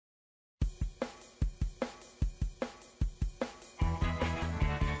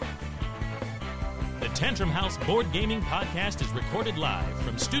Tantrum House Board Gaming Podcast is recorded live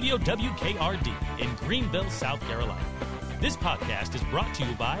from Studio WKRD in Greenville, South Carolina. This podcast is brought to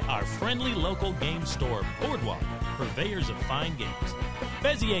you by our friendly local game store, Boardwalk, purveyors of fine games.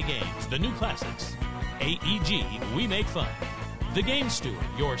 Bezier Games, the new classics. AEG, we make fun. The Game Steward,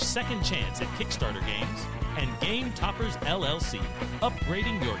 your second chance at Kickstarter games. And Game Toppers LLC,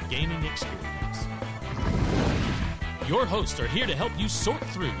 upgrading your gaming experience. Your hosts are here to help you sort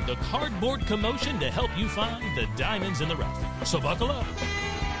through the cardboard commotion to help you find the diamonds in the rough. So buckle up.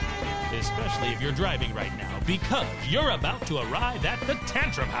 Especially if you're driving right now, because you're about to arrive at the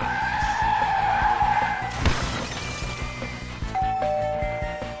Tantrum House.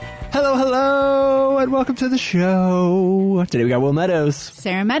 Hello, hello, and welcome to the show. Today we got Will Meadows,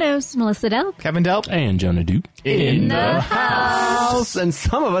 Sarah Meadows, Melissa Delp, Kevin Delp, and Jonah Duke in the house. And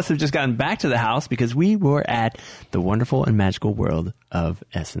some of us have just gotten back to the house because we were at the wonderful and magical world of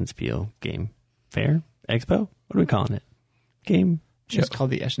Essen Spiel Game Fair Expo. What are we calling it? Game show. It's called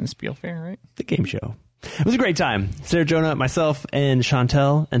the Essen Spiel Fair, right? The game show. It was a great time. Sarah, Jonah, myself, and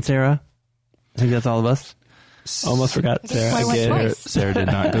Chantel and Sarah. I think that's all of us. Almost forgot Sarah again. Sarah did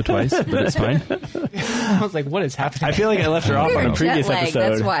not go twice, but it's fine. I was like, what is happening? I feel like I left her off on a previous episode.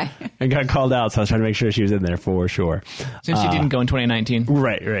 That's why. And got called out, so I was trying to make sure she was in there for sure. Since she didn't go in 2019.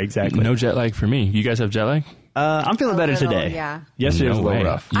 Right, exactly. No jet lag for me. You guys have jet lag? I'm feeling better little, today. yeah. Yesterday was a little way.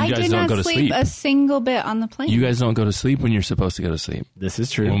 rough. You I guys did don't not go to sleep sleep. a single bit on the plane. You guys don't go to sleep when you're supposed to go to sleep. This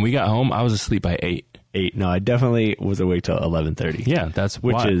is true. When we got home, I was asleep by 8. 8. No, I definitely was awake till 11:30. Yeah, that's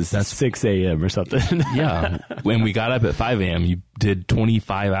which why. is 6 a.m. or something. Yeah. When we got up at 5 a.m., you did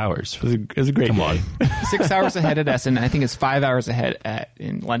 25 hours. It was a great day. 6 hours ahead at Essen. I think it's 5 hours ahead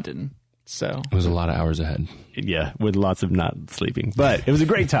in London. So It was a lot of hours ahead. Yeah, with lots of not sleeping. But it was a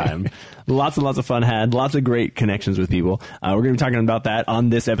great time. Lots and lots of fun had. Lots of great connections with people. We're going to be talking about that on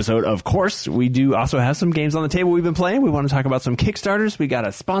this episode. Of course, we do also have some games on the table we've been playing. We want to talk about some Kickstarters. We got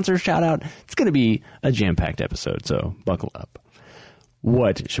a sponsor shout out. It's going to be a jam-packed episode, so buckle up.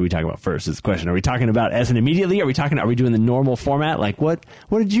 What should we talk about first is the question. Are we talking about Essen immediately? Are we doing the normal format? Like what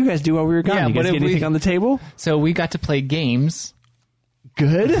did you guys do while we were gone? Yeah, you guys what get did anything we- on the table? So we got to play games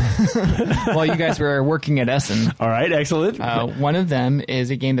Good. while you guys were working at Essen. All right, excellent. One of them is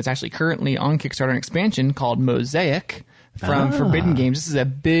a game that's actually currently on Kickstarter and expansion called Mosaic from Forbidden Games. This is a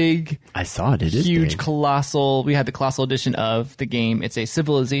big, I saw it. It is huge, big. colossal. We had the colossal edition of the game. It's a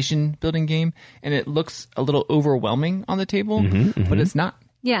civilization building game, and it looks a little overwhelming on the table, but it's not.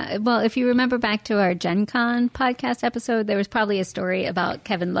 Yeah, well, if you remember back to our Gen Con podcast episode, there was probably a story about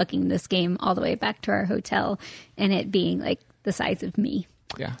Kevin lugging this game all the way back to our hotel and it being like the size of me.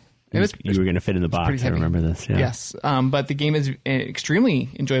 Yeah. You were going to fit in the box. pretty I heavy. remember this. Yeah. Yes, but the game is extremely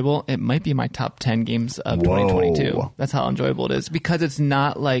enjoyable. It might be my top 10 games of Whoa. 2022. That's how enjoyable it is because it's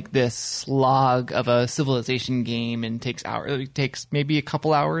not like this slog of a civilization game and takes hours. It takes maybe a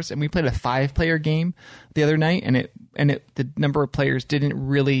couple hours. And we played a 5-player game the other night, and the number of players didn't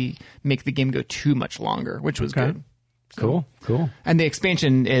really make the game go too much longer, which was good. Cool. And the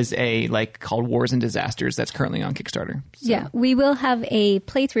expansion is called Wars and Disasters that's currently on Kickstarter. So. Yeah, we will have a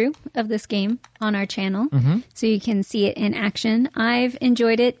playthrough of this game on our channel so you can see it in action. I've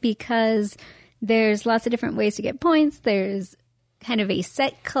enjoyed it because there's lots of different ways to get points. There's kind of a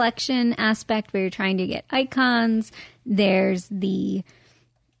set collection aspect where you're trying to get icons. There's the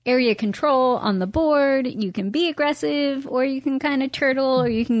area control on the board. You can be aggressive or you can kind of turtle or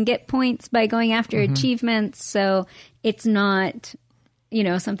you can get points by going after achievements. So it's not,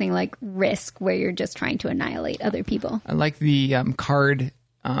 something like Risk where you're just trying to annihilate other people. I like the card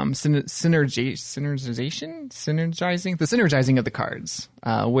synergizing of the cards,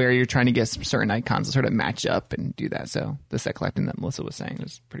 where you're trying to get some certain icons to sort of match up and do that. So the set collecting that Melissa was saying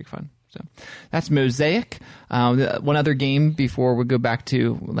was pretty fun. So that's Mosaic. One other game before we go back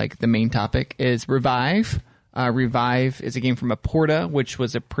to the main topic is Revive. Revive is a game from Aporta, which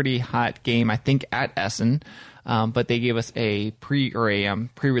was a pretty hot game, I think, at Essen. But they gave us a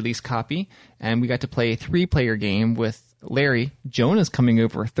pre-release copy, and we got to play a 3-player game with Larry. Jonah's coming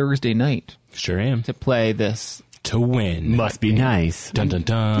over Thursday night Sure am. to play this. To win. Must be nice. Dun, dun,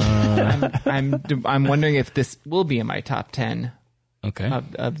 dun. I'm wondering if this will be in my top 10 Okay.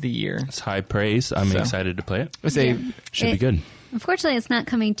 of the year. It's high praise. I'm excited to play it. It's Should be good. Unfortunately, it's not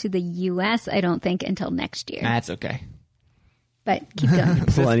coming to the U.S., I don't think, until next year. That's okay. But keep going.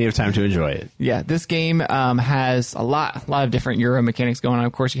 Plenty of time to enjoy it. Yeah, this game has a lot of different Euro mechanics going on.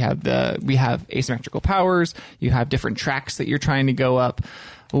 Of course, we have asymmetrical powers. You have different tracks that you're trying to go up.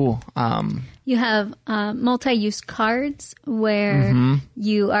 Ooh, You have multi-use cards where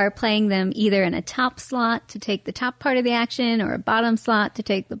you are playing them either in a top slot to take the top part of the action or a bottom slot to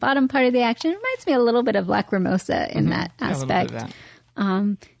take the bottom part of the action. It reminds me a little bit of Lacrimosa in that yeah, a little bit aspect. of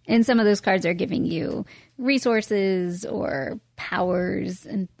that. And some of those cards are giving you resources or powers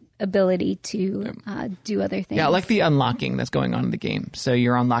and ability to do other things. Yeah, I like the unlocking that's going on in the game. So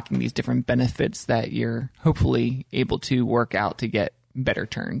you're unlocking these different benefits that you're hopefully able to work out to get better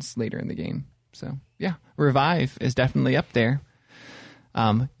turns later in the game. So yeah, Revive is definitely up there.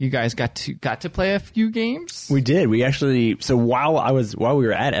 You guys got to play a few games? We did. We actually. So while we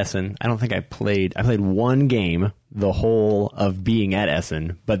were at Essen, I don't think I played one game the whole of being at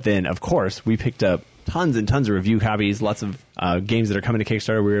Essen. But then, of course, we picked up tons and tons of review copies, lots of games that are coming to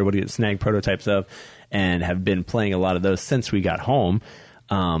Kickstarter. We were able to get snag prototypes of, and have been playing a lot of those since we got home.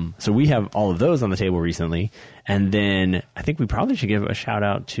 So we have all of those on the table recently. And then I think we probably should give a shout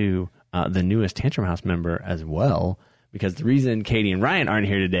out to the newest Tantrum House member as well. Because the reason Katie and Ryan aren't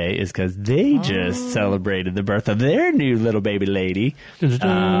here today is because they just celebrated the birth of their new little baby lady.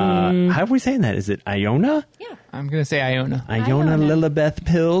 How are we saying that? Is it Iona? Yeah. I'm going to say Iona. Iona Lilibeth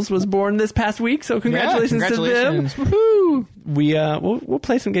Pills was born this past week, so congratulations to them. Woohoo! We'll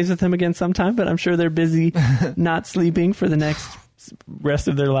play some games with them again sometime, but I'm sure they're busy not sleeping for the next rest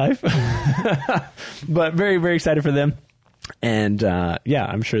of their life. But very, very excited for them. And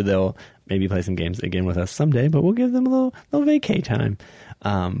I'm sure they'll maybe play some games again with us someday, but we'll give them a little vacay time.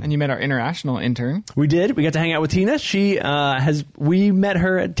 And you met our international intern. We did. We got to hang out with Tina. We met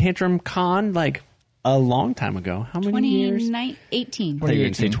her at Tantrum Con like a long time ago. How many years? 2018. I thought you were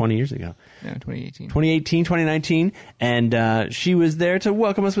going to say 20 years ago. No, 2018. 2018, 2019. And she was there to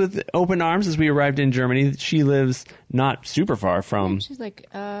welcome us with open arms as we arrived in Germany. She lives not super far from... She's like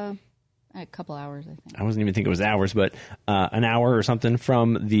a couple hours, I think. I wasn't even thinking it was hours, but an hour or something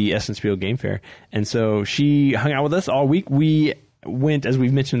from the Essenspiel Game Fair. And so she hung out with us all week. We went, as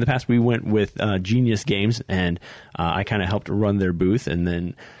we've mentioned in the past, we went with Genius Games, and I kind of helped run their booth. And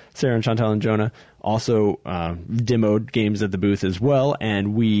then Sarah and Chantal and Jonah also demoed games at the booth as well,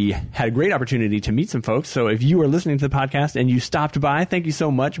 and we had a great opportunity to meet some folks. So if you are listening to the podcast and you stopped by, thank you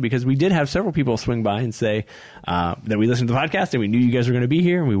so much, because we did have several people swing by and say that we listened to the podcast and we knew you guys were going to be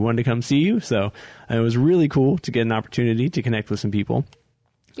here and we wanted to come see you. So it was really cool to get an opportunity to connect with some people.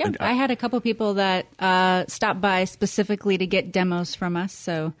 Yeah, I had a couple people that stopped by specifically to get demos from us,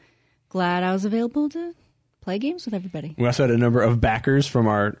 so glad I was available to play games with everybody. We also had a number of backers from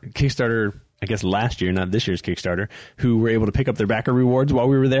our Kickstarter, I guess last year, not this year's Kickstarter, who were able to pick up their backer rewards while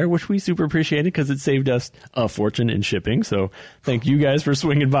we were there, which we super appreciated because it saved us a fortune in shipping. So thank you guys for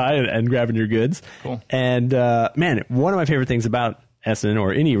swinging by and grabbing your goods. Cool. And man, one of my favorite things about Essen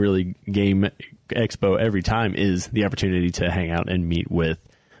or any really game expo every time is the opportunity to hang out and meet with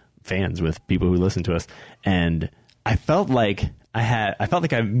fans, with people who listen to us. And I felt like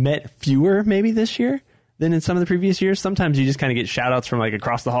I met fewer maybe this year than in some of the previous years. Sometimes you just kind of get shout outs from like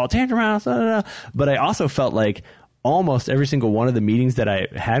across the hall, Tantrum House, but I also felt like almost every single one of the meetings that I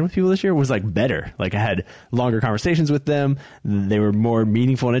had with people this year was like better. Like I had longer conversations with them. They were more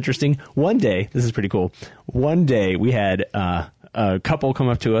meaningful and interesting. One day, this is pretty cool. One day we had a couple come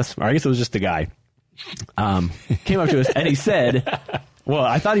up to us, or I guess it was just a guy, came up to us and he said, well,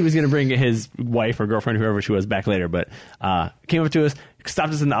 I thought he was going to bring his wife or girlfriend, whoever she was, back later, but came up to us,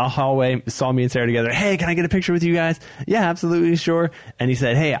 stopped us in the hallway, saw me and Sarah together. Hey, can I get a picture with you guys? Yeah, absolutely, sure. And he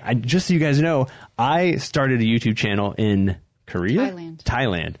said, hey, just so you guys know, I started a YouTube channel in Korea?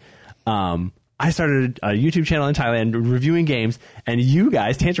 Thailand. I started a YouTube channel in Thailand reviewing games, and you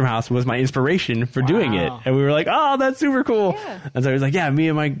guys, Tantrum House, was my inspiration for doing it. And we were like, oh, that's super cool. Yeah. And so I was like, yeah, me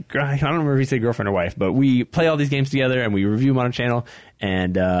and my, I don't remember if he said girlfriend or wife, but we play all these games together and we review them on a channel.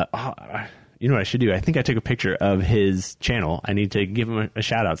 And you know what I should do? I think I took a picture of his channel. I need to give him a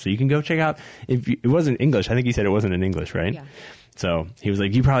shout out. So you can go check out, it wasn't English. I think he said it wasn't in English, right? Yeah. So he was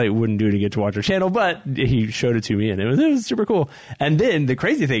like, you probably wouldn't do it to get to watch our channel, but he showed it to me, and it was super cool. And then the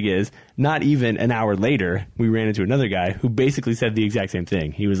crazy thing is, not even an hour later, we ran into another guy who basically said the exact same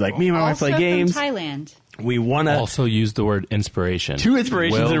thing. He was like, me and my wife play games. Also from Thailand. We want to... Also use the word inspiration. 2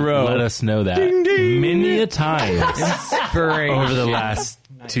 inspirations in a row. Let us know that. Ding, ding. Many a time over the last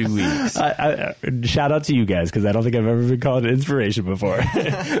 2 weeks. Shout out to you guys, because I don't think I've ever been called an inspiration before.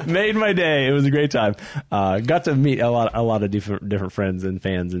 Made my day. It was a great time. Got to meet a lot of different friends and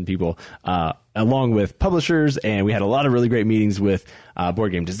fans and people, along with publishers, and we had a lot of really great meetings with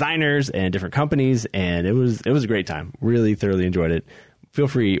board game designers and different companies, and it was a great time. Really thoroughly enjoyed it. feel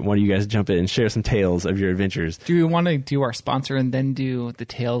free, one of you guys, jump in and share some tales of your adventures. Do we want to do our sponsor and then do the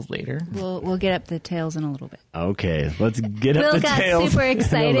tales later? We'll get up the tails in a little bit. Okay, let's get up Will the got tales. super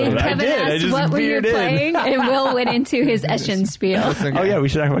excited. Kevin asked what were you playing, and Will went into his Eschen spiel. Okay. Oh yeah, we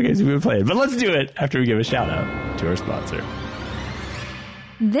should talk about games we've been playing. But let's do it after we give a shout out to our sponsor.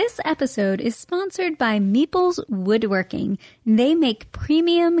 This episode is sponsored by Meeple's Woodworking. They make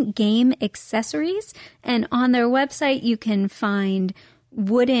premium game accessories, and on their website you can find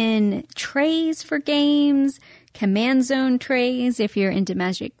wooden trays for games, command zone trays if you're into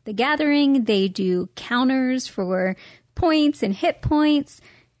Magic the Gathering. They do counters for points and hit points.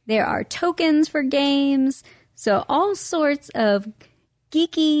 There are tokens for games. So all sorts of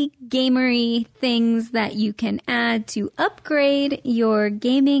geeky, gamery things that you can add to upgrade your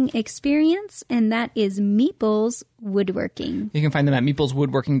gaming experience, and that is Meeple's Woodworking. You can find them at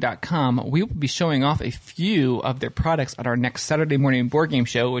meepleswoodworking.com. We will be showing off a few of their products at our next Saturday morning board game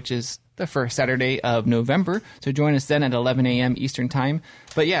show, which is the first Saturday of November. So join us then at 11 a.m. Eastern Time.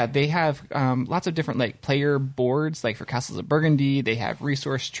 But yeah, they have lots of different like player boards, like for Castles of Burgundy. They have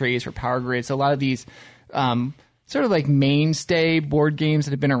resource trays for Power Grid. So a lot of these sort of like mainstay board games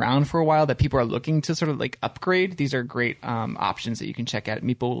that have been around for a while that people are looking to sort of like upgrade. These are great options that you can check out at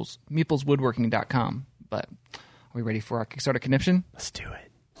meepleswoodworking.com. But are we ready for our Kickstarter conniption? Let's do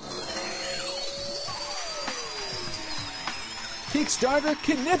it. Kickstarter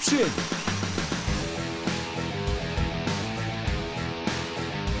conniption.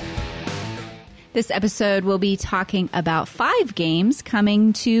 This episode will be talking about 5 games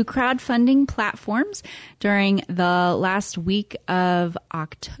coming to crowdfunding platforms during the last week of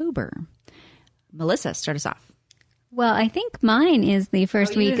October. Melissa, start us off. Well, I think mine is the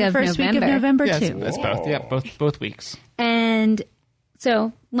first week of First November. week of November, Yeah, too. that's both. Yeah, both weeks. And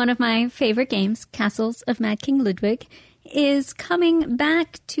so one of my favorite games, Castles of Mad King Ludwig, is coming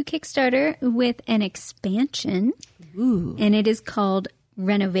back to Kickstarter with an expansion. Ooh. And it is called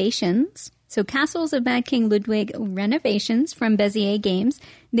Renovations. So Castles of Mad King Ludwig Renovations from Bezier Games.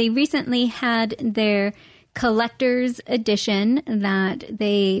 They recently had their collector's edition that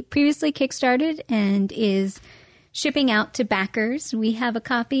they previously kickstarted and is shipping out to backers. We have a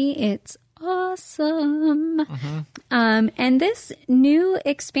copy. It's awesome. And this new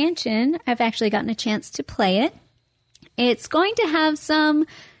expansion, I've actually gotten a chance to play it. It's going to have some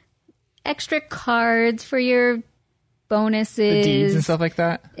extra cards for your bonuses. The deeds and stuff like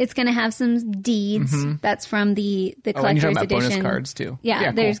that. It's going to have some deeds. That's from the Oh, and collector's you're talking about edition. bonus cards too.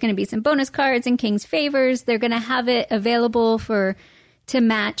 Yeah, there's going to be some bonus cards and King's Favors. They're going to have it available to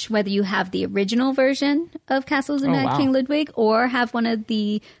match whether you have the original version of Castles of Mad wow. King Ludwig or have one of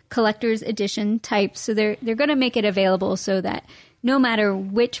the collector's edition types. So they're going to make it available so that no matter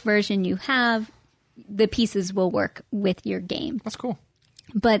which version you have, the pieces will work with your game. That's cool.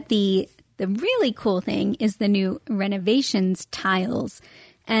 But the really cool thing is the new Renovations tiles.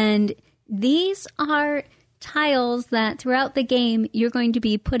 And these are tiles that throughout the game you're going to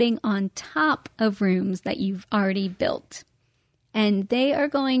be putting on top of rooms that you've already built. And they are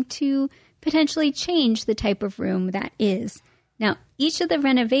going to potentially change the type of room that is. Now, each of the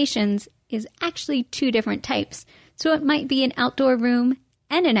renovations is actually 2 different types. So it might be an outdoor room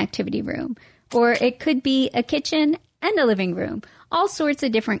and an activity room. Or it could be a kitchen and a living room. All sorts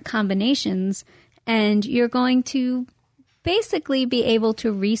of different combinations. And you're going to basically be able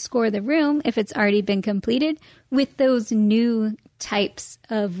to rescore the room if it's already been completed with those new types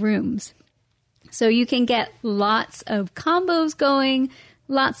of rooms. So you can get lots of combos going,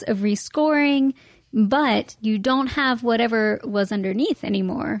 lots of rescoring, but you don't have whatever was underneath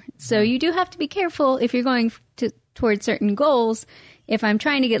anymore. So you do have to be careful if you're going towards certain goals. If I'm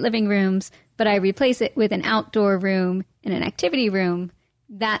trying to get living rooms, but I replace it with an outdoor room and an activity room,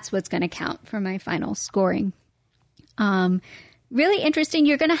 that's what's going to count for my final scoring. Really interesting.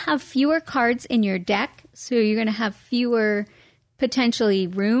 You're going to have fewer cards in your deck, so you're going to have fewer potentially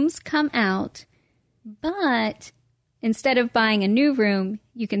rooms come out. But instead of buying a new room,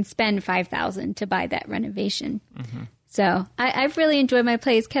 you can spend $5,000 to buy that renovation. So I've really enjoyed my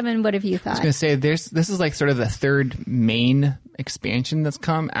plays. Kevin, what have you thought? I was going to say, this is like sort of the third main expansion that's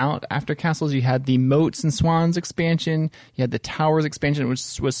come out after Castles. You had the Moats and Swans expansion. You had the Towers expansion,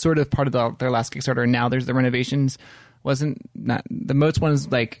 which was sort of part of their last Kickstarter. And now there's the Renovations. The Moats one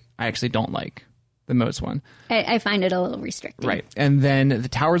is like, I actually don't like the Moats one. I find it a little restricting. Right. And then the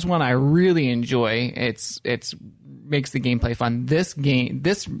Towers one I really enjoy. It's makes the gameplay fun. This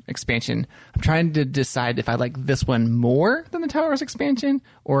expansion, I'm trying to decide if I like this one more than the Towers expansion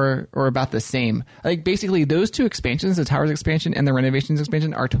or about the same. Like basically those 2 expansions, the Towers expansion and the Renovations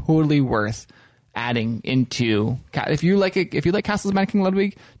expansion, are totally worth adding into if you like Castles of Mad King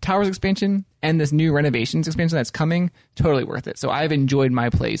Ludwig, Towers expansion, and this new Renovations expansion that's coming, totally worth it. So I've enjoyed my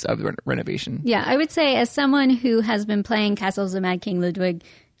plays of the Renovation. Yeah, I would say as someone who has been playing Castles of Mad King Ludwig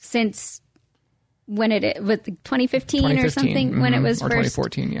since when it was 2015 or something, when it was or first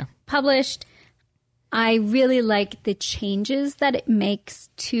 2014, published, I really like the changes that it makes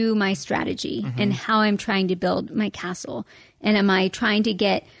to my strategy and how I'm trying to build my castle. And am I trying to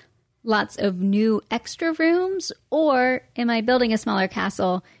get lots of new extra rooms, or am I building a smaller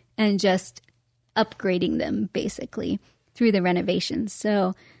castle and just upgrading them basically through the renovations?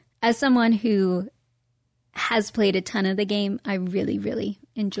 So as someone who has played a ton of the game, I really, really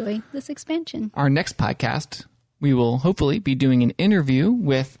enjoy this expansion. Our next podcast, we will hopefully be doing an interview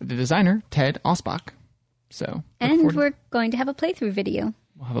with the designer, Ted Alsbach. So, and we're going to have a playthrough video.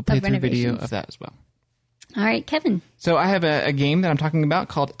 We'll have a playthrough video of that as well. All right, Kevin. So I have a game that I'm talking about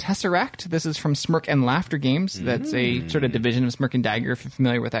called Tesseract. This is from Smirk and Laughter Games. That's a sort of division of Smirk and Dagger, if you're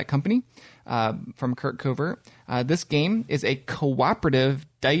familiar with that company, from Kurt Covert. This game is a cooperative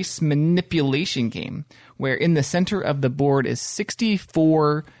dice manipulation game where in the center of the board is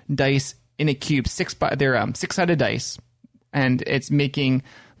 64 dice in a cube. They're six-sided dice, and it's making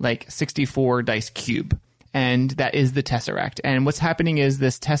like 64 dice cube. And that is the Tesseract. And what's happening is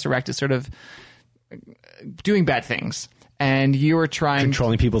this Tesseract is sort of doing bad things, and you are trying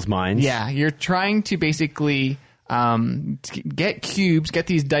controlling people's minds. Yeah, you're trying to basically get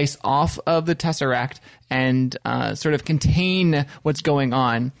these dice off of the Tesseract and sort of contain what's going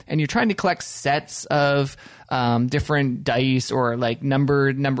on. And you're trying to collect sets of different dice, or like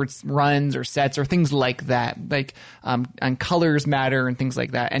numbered runs or sets or things like that. Like and colors matter and things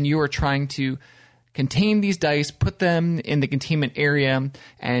like that. And you are trying to contain these dice, put them in the containment area,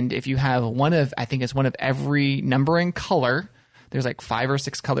 and if you have one of every number and color, there's like 5 or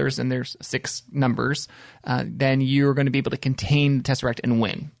 6 colors and there's 6 numbers, then you're going to be able to contain the Tesseract and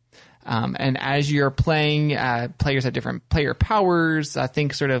win. And as you're playing, players have different player powers.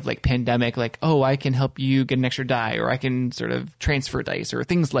 Think sort of like Pandemic, like, oh, I can help you get an extra die, or I can sort of transfer dice, or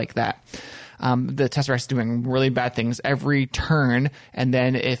things like that. The Tesseract is doing really bad things every turn, and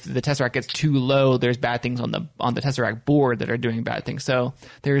then if the Tesseract gets too low, there's bad things on the Tesseract board that are doing bad things. So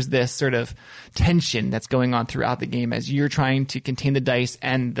there's this sort of tension that's going on throughout the game as you're trying to contain the dice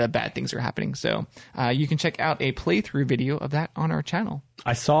and the bad things are happening. So you can check out a playthrough video of that on our channel.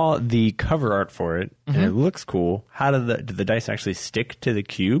 I saw the cover art for it, and it looks cool. How do the dice actually stick to the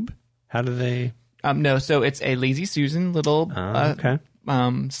cube? How do they? No, so it's a Lazy Susan little okay.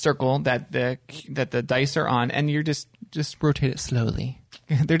 Circle that the dice are on, and you just rotate it slowly.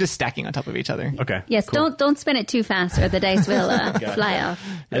 They're just stacking on top of each other. Okay. Yes, cool. Don't spin it too fast, or the dice will fly off.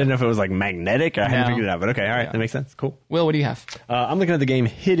 I didn't know if it was like magnetic. I hadn't figured it out, but okay, all right, that makes sense. Cool. Will, what do you have? I'm looking at the game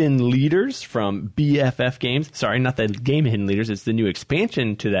Hidden Leaders from BFF Games. Sorry, not the game Hidden Leaders. It's the new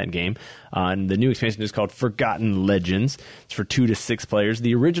expansion to that game. And the new expansion is called Forgotten Legends. It's for 2 to 6 players.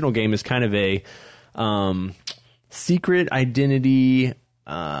 The original game is kind of a secret identity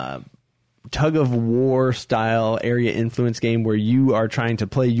tug of war style area influence game where you are trying to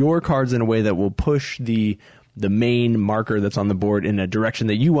play your cards in a way that will push the main marker that's on the board in a direction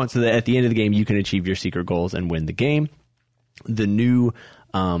that you want, so that at the end of the game you can achieve your secret goals and win the game. The new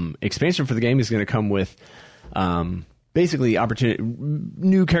expansion for the game is going to come with basically opportunity,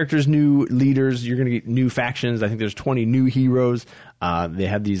 new characters, new leaders. You're going to get new factions. I think there's 20 new heroes. They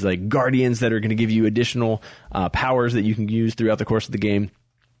have these like guardians that are going to give you additional powers that you can use throughout the course of the game,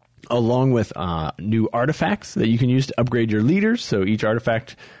 along with new artifacts that you can use to upgrade your leaders. So each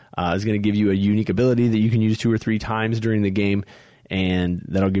artifact is going to give you a unique ability that you can use 2 or 3 times during the game, and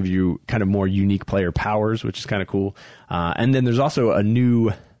that'll give you kind of more unique player powers, which is kind of cool. And then there's also a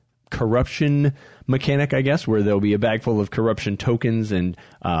new corruption mechanic, I guess, where there'll be a bag full of corruption tokens, and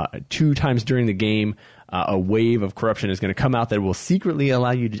 2 times during the game, a wave of corruption is going to come out that will secretly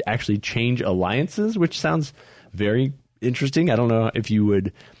allow you to actually change alliances, which sounds very interesting. I don't know if you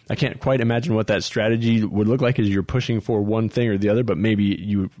would, I can't quite imagine what that strategy would look like as you're pushing for one thing or the other, but maybe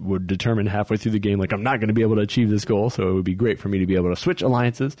you would determine halfway through the game, like, I'm not going to be able to achieve this goal, so it would be great for me to be able to switch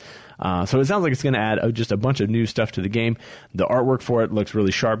alliances. So it sounds like it's going to add just a bunch of new stuff to the game. The artwork for it looks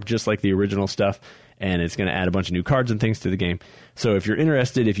really sharp, just like the original stuff, and it's going to add a bunch of new cards and things to the game. So if you're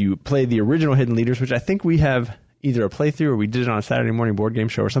interested, if you play the original Hidden Leaders, which I think we have either a playthrough or we did it on a Saturday morning board game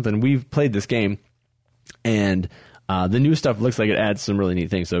show or something, we've played this game, and the new stuff looks like it adds some really neat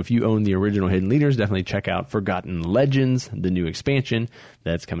things. So if you own the original Hidden Leaders, definitely check out Forgotten Legends, the new expansion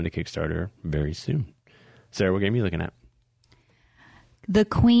that's coming to Kickstarter very soon. Sarah, what game are you looking at? The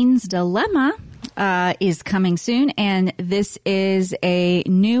Queen's Dilemma is coming soon, and this is a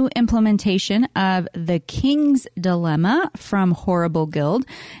new implementation of the King's Dilemma from Horrible Guild,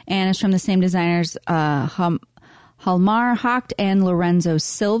 and it's from the same designers, Halmar Hacht and Lorenzo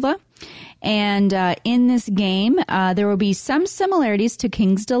Silva. And in this game, there will be some similarities to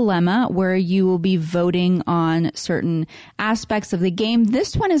King's Dilemma where you will be voting on certain aspects of the game.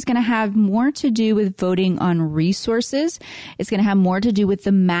 This one is going to have more to do with voting on resources. It's going to have more to do with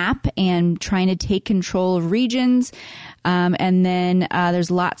the map and trying to take control of regions. And then there's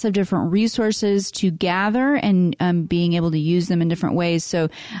lots of different resources to gather and being able to use them in different ways. So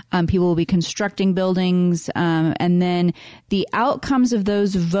people will be constructing buildings, and then the outcomes of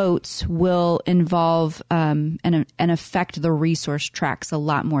those votes will involve and affect the resource tracks a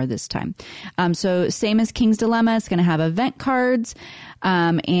lot more this time. So same as King's Dilemma, it's going to have event cards,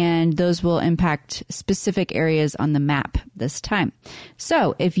 and those will impact specific areas on the map this time.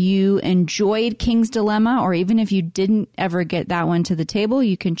 So if you enjoyed King's Dilemma, or even if you didn't ever get that one to the table,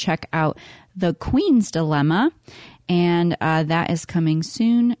 you can check out The Queen's Dilemma, and that is coming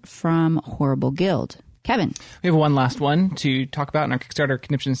soon from Horrible Guild. Kevin. We have one last one to talk about in our Kickstarter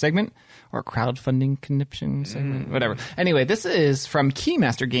Conniption segment, or crowdfunding Conniption segment, whatever. Anyway, this is from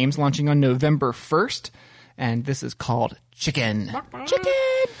Keymaster Games, launching on November 1st, and this is called Chicken. Chicken!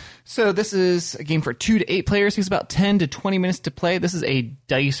 So this is a game for 2 to 8 players. It takes about 10 to 20 minutes to play. This is a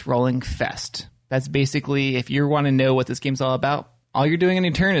dice rolling fest. That's basically, if you want to know what this game's all about, all you're doing in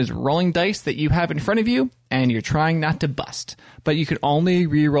your turn is rolling dice that you have in front of you, and you're trying not to bust. But you can only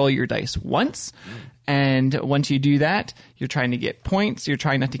re-roll your dice once. And once you do that, you're trying to get points. You're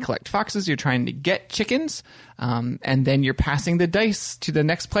trying not to collect foxes. You're trying to get chickens. And then you're passing the dice to the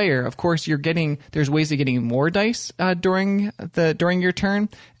next player. Of course, there's ways of getting more dice during your turn.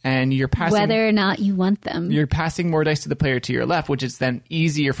 And you're passing whether or not you want them. You're passing more dice to the player to your left, which is then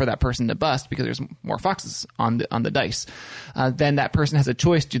easier for that person to bust because there's more foxes on the dice. Then that person has a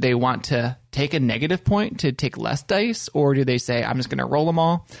choice. Do they want to take a negative point to take less dice, or do they say, I'm just going to roll them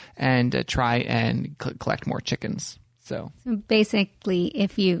all and try and collect more chickens? So basically,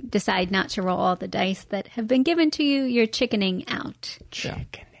 if you decide not to roll all the dice that have been given to you, you're chickening out.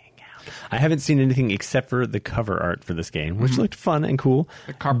 Chickening out. I haven't seen anything except for the cover art for this game, which looked fun and cool.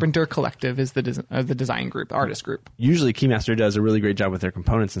 The Carpenter Collective is the design group, the artist group. Usually Keymaster does a really great job with their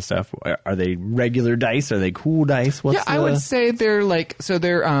components and stuff. Are they regular dice? Are they cool dice? I would say they're like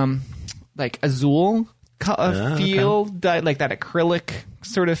Azul feel, like that acrylic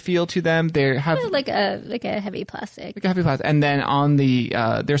sort of feel to them. They have like a heavy plastic. Like a heavy plastic. And then on the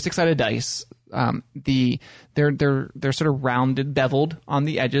they're 6-sided dice. They're sort of rounded, beveled on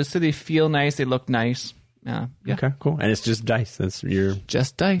the edges, so they feel nice. They look nice. Yeah. Okay, cool. And it's just dice. That's your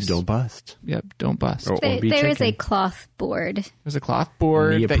just dice. Don't bust. Yep, don't bust. There is a cloth board. There's a cloth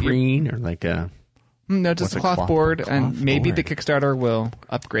board. Neoprene or like a... No, just a cloth board, and maybe the Kickstarter will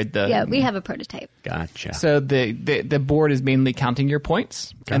upgrade the... Yeah, we have a prototype. Gotcha. So the board is mainly counting your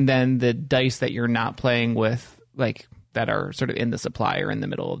points, and then the dice that you're not playing with, like, that are sort of in the supply or in the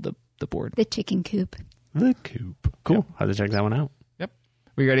middle of the board. The chicken coop. The coop. Cool. Yep. I'll have to check that one out. Yep.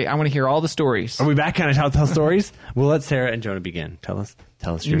 We ready? I want to hear all the stories. Are we back? Can I tell stories? Well, let Sarah and Jonah begin. Tell us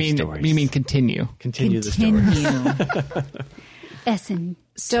your stories. You mean continue? Continue the stories. Essen.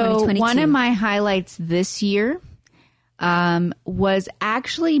 So one of my highlights this year was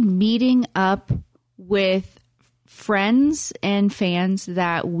actually meeting up with friends and fans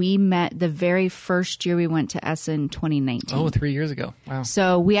that we met the very first year we went to Essen 2019. Oh, 3 years ago. Wow.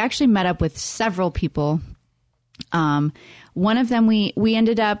 So we actually met up with several people. One of them, we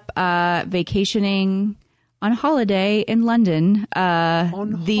ended up vacationing on holiday in London. The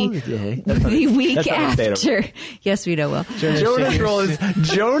week after. Yes, we know well.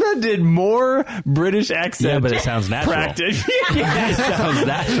 Jonah did more British accent. Yeah, but it sounds natural. Practice. It sounds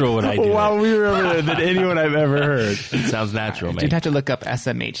natural when I do While we were over there than anyone I've ever heard. it. Sounds natural, man. You'd have to look up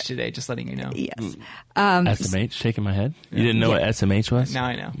SMH today, just letting you know. Yes. SMH, shaking my head. You didn't know what SMH was? Now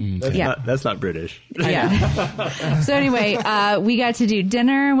I know. That's not British. Yeah. So anyway, we got to do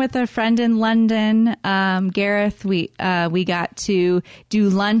dinner with a friend in London, Gareth. We got to do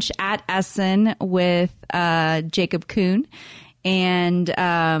lunch at Essen with Jacob Kuhn and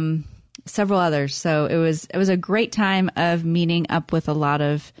several others. So it was a great time of meeting up with a lot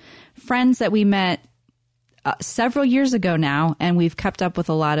of friends that we met several years ago now, and we've kept up with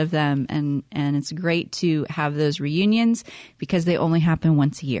a lot of them, and it's great to have those reunions because they only happen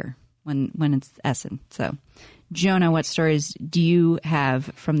once a year when it's Essen. So Jonah, what stories do you have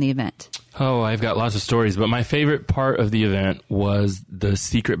from the event? Oh, I've got lots of stories, but my favorite part of the event was the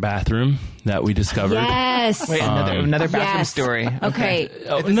secret bathroom that we discovered. Yes. Wait, another bathroom Yes. story. Okay.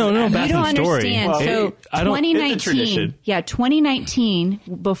 Oh, no, You bathroom don't story. understand. So I don't- it's a 2019, tradition. 2019,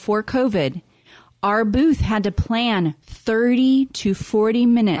 before COVID, our booth had to plan 30 to 40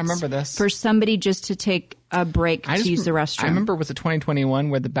 minutes. I remember this. For somebody just to take a break to use the restroom. I remember, was it 2021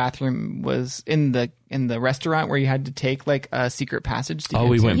 where the bathroom was in the restaurant where you had to take like a secret passage to Oh, get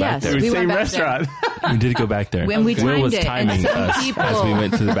we to? went back Yes, there. we went Same back restaurant. We did go back there. When we Will timed was it, and timing some us people- as we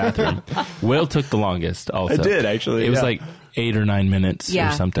went to the bathroom. Will took the longest also. I did, actually, It was yeah. like 8 or 9 minutes Yeah.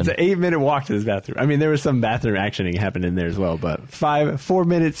 or something. It's an 8-minute walk to this bathroom. I mean, there was some bathroom actioning happened in there as well, but 4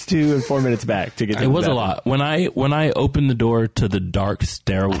 minutes to and 4 minutes back to get to It the was a bathroom. lot. When I opened the door to the dark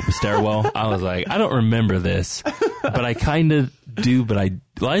stairwell, I was like, I don't remember this, but I kind of do. But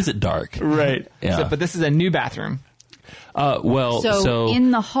why is it dark? Right. Yeah. But this is a new bathroom. So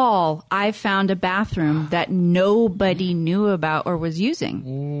in the hall, I found a bathroom that nobody knew about or was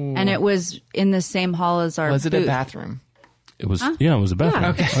using. And it was in the same hall as our Was it booth. a bathroom? it was. Yeah, it was a bathroom.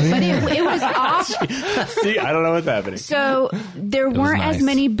 Yeah. But it was off. See, I don't know what's happening. So there weren't nice. as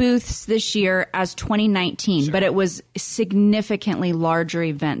many booths this year as 2019, but it was a significantly larger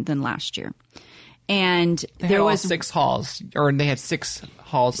event than last year. And They there had all was 6 halls, or they had 6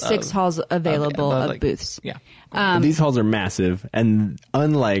 halls. 6 halls available of like, booths. Yeah. These halls are massive, and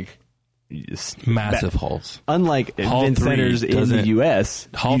unlike Massive halls. unlike Hall event 3 centers in the doesn't- U.S.,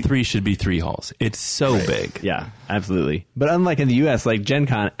 Hall 3 should be 3 halls. It's so big. yeah, absolutely. But unlike in the U.S., like Gen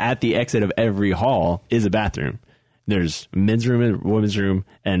Con, at the exit of every hall is a bathroom. There's men's room and women's room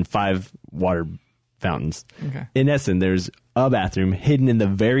and 5 water fountains. Okay. In Essen, there's a bathroom hidden in the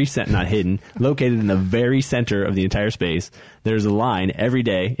very center, not hidden, located in the very center of the entire space. There's a line every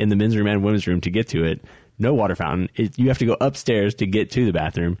day in the men's room and women's room to get to it. No water fountain. You have to go upstairs to get to the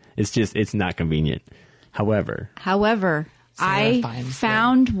bathroom. It's not convenient. However, I finds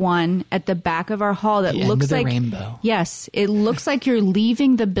found one at the back of our hall that The end looks of the like rainbow. Yes, it looks like you're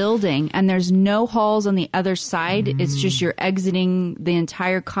leaving the building and there's no halls on the other side. It's just you're exiting the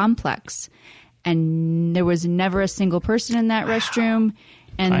entire complex. And there was never a single person in that restroom.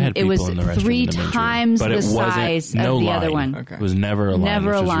 And I had it was people in the restroom 3 in the men's room, times but the it wasn't- size no of the line. other one. Okay. It was never a line,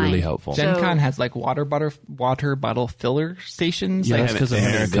 Never which a was line. really helpful. So- Gen Con has like water bottle filler stations. Yeah, like, that's because they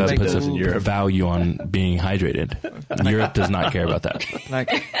haven't America invented puts those in a Europe. value on being hydrated. Europe does not care about that. like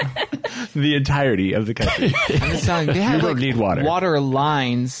the entirety of the country. I'm just telling you, they have You don't like need water. water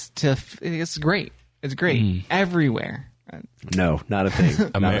lines to. It's great. It's great everywhere. No, not a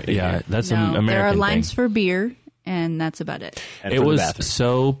thing. Not a thing Yeah, here. that's an No, American there are thing. lines for beer, and that's about it. And It for the was bathroom.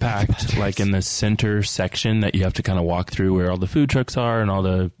 so packed, like in the center section that you have to kind of walk through where all the food trucks are and all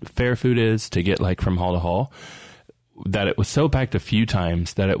the fair food is to get like from hall to hall, that it was so packed a few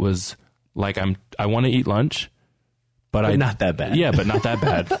times that it was like I want to eat lunch, but not that bad. Yeah, but not that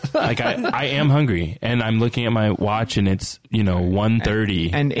bad. Like I am hungry and I'm looking at my watch and it's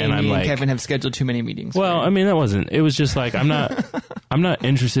 1:30 And Amy I'm and like, Kevin have scheduled too many meetings. well, I mean that wasn't. It was just like I'm not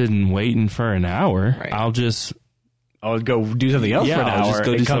interested in waiting for an hour. Right. I'll go do something else for an I'll hour. just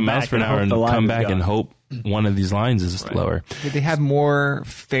go and do come something else back for an hour hope and the line come is back gone. and hope one of these lines is lower. Did they have more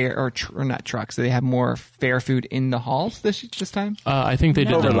fair or not trucks? Did they have more fair food in the halls this time? I think they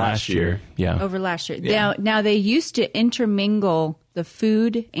did Over them last last year. Yeah. Over last year. Now they used to intermingle the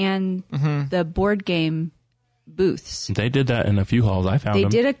food and the board game booths. They did that in a few halls. I found They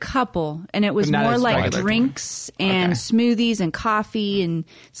them. did a couple, and it was But not more as like regular. drinks and smoothies and coffee and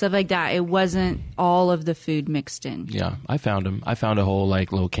stuff like that. It wasn't all of the food mixed in. Yeah, I found them. I found a whole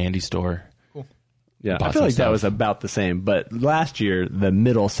like little candy store. Yeah, I bought feel some like that stuff. was about the same. But last year, the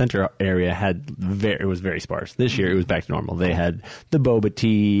middle center area it was very sparse. This year, it was back to normal. They had the boba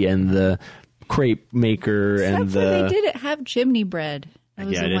tea and the crepe maker and Except for the. they didn't have chimney bread. That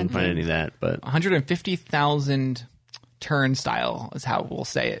was Yeah, I the one didn't find thing. any of that. But 150,000 turnstile is how we'll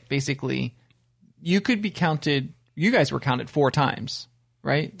say it. Basically, you could be counted. You guys were counted 4 times,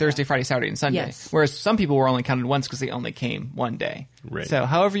 right? Thursday, Friday, Saturday, and Sunday. Yes. Whereas some people were only counted once because they only came one day. Right. So,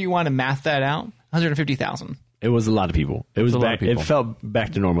 however you want to math that out, 150,000. it was a lot of people. It was a lot back. of people. It felt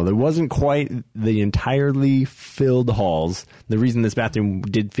back to normal. There wasn't quite the entirely filled halls. The reason this bathroom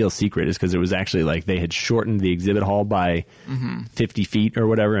did feel secret is because it was actually like they had shortened the exhibit hall by 50 feet or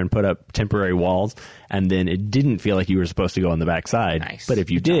whatever and put up temporary walls, and then it didn't feel like you were supposed to go on the back side. Nice. But if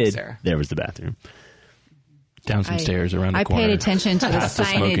you Good job, did, Sarah. there was the bathroom. Down some stairs around the I corner. paid attention to the past the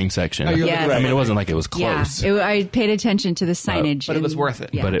smoking signage. section. you're Yes. I mean, it wasn't like it was close. Yeah, I paid attention to the signage. But it was and- worth it.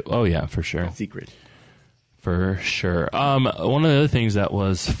 Yeah. But oh yeah, for sure. Secret. For sure. One of the other things that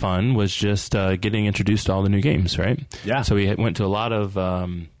was fun was just getting introduced to all the new games, right? Yeah. So we went to a lot of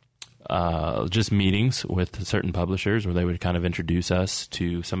just meetings with certain publishers where they would kind of introduce us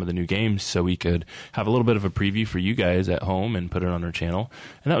to some of the new games so we could have a little bit of a preview for you guys at home and put it on our channel.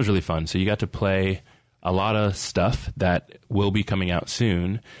 And that was really fun. So you got to play a lot of stuff that will be coming out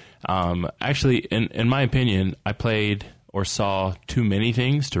soon. Actually, in my opinion, I played or saw too many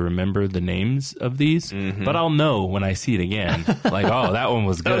things to remember the names of these, but I'll know when I see it again. Like, oh, that one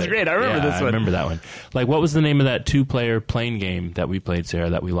was good. That was great. I remember this one. I remember that one. Like, what was the name of that 2-player plane game that we played,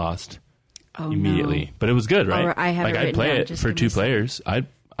 Sarah, that we lost immediately? No. But it was good, right? Oh, I have it I'd written play down. it Just for give me 2 a second. players.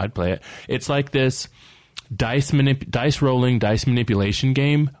 I'd play it. It's like this dice rolling, dice manipulation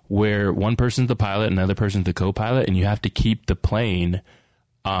game where one person's the pilot and another person's the co-pilot, and you have to keep the plane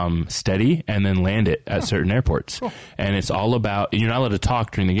steady and then land it at certain airports. Cool. And it's all about, you're not allowed to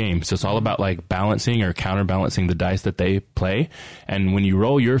talk during the game, so it's all about like balancing or counterbalancing the dice that they play. And when you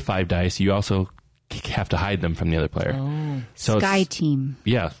roll your 5 dice, you also have to hide them from the other player. So Sky Team.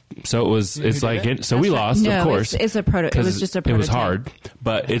 yeah, so it's like did it? so we lost, No, of course. it's a prototype. It 'cause was just a It was prototype. hard,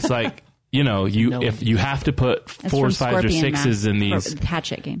 but it's like if you have to put It's 4s, from 5s, or Scorpion 6s in Math, these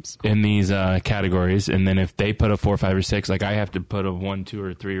Hatchet games. categories, and then if they put a 4, 5, or 6, like I have to put a 1, 2,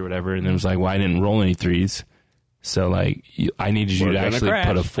 or 3 or whatever, and it was like, well, I didn't roll any 3s, so like I needed you We're to gonna actually crash.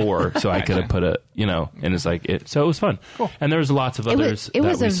 put a 4, so I could have put and it's like it. So it was fun, and there was lots of others. It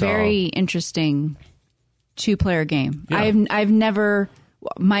was that a we saw. very interesting 2-player game. Yeah. I've never.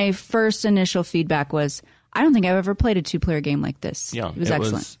 My first initial feedback was, I don't think I've ever played a 2-player game like this. Yeah, it was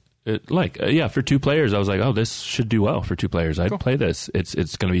excellent. For 2 players, I was like, oh, this should do well for 2 players. I'd play this. It's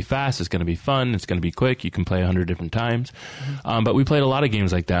going to be fast. It's going to be fun. It's going to be quick. You can play 100 different times. But we played a lot of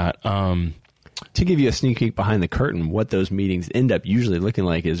games like that. To give you a sneak peek behind the curtain, what those meetings end up usually looking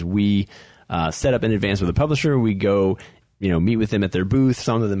like is we set up in advance with a publisher. We go, meet with them at their booth.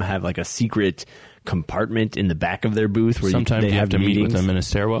 Some of them have like a secret compartment in the back of their booth where Sometimes they you have to meetings. meet with them in a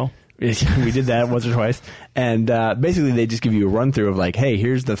stairwell. We did that once or twice. And basically they just give you a run through of like, hey,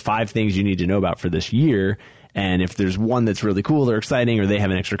 here's the 5 things you need to know about for this year. And if there's one that's really cool or exciting or they have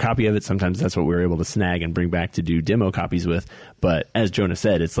an extra copy of it, sometimes that's what we're able to snag and bring back to do demo copies with. But as Jonah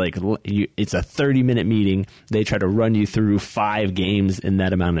said, it's like it's a 30-minute meeting. They try to run you through 5 games in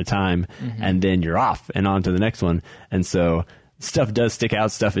that amount of time, and then you're off and on to the next one. And so stuff does stick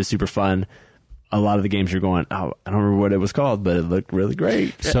out. Stuff is super fun. A lot of the games you're going, oh, I don't remember what it was called, but it looked really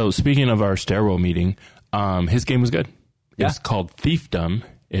great. So speaking of our stairwell meeting, his game was good. Yeah. It's called Thiefdom.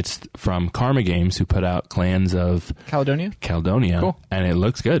 It's from Karma Games, who put out Clans of Caledonia? Caledonia, and it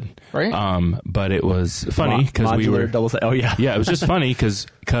looks good. Right. But it was funny because we Modular were double. Oh yeah, yeah, it was just funny because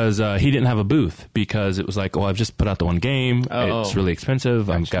he didn't have a booth because it was like, well, I've just put out the one game. It's really expensive.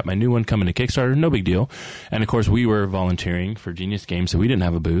 I've got my new one coming to Kickstarter. No big deal. And of course, we were volunteering for Genius Games, so we didn't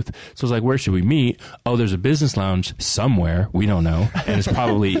have a booth. So I was like, where should we meet? Oh, there's a business lounge somewhere. We don't know. And it's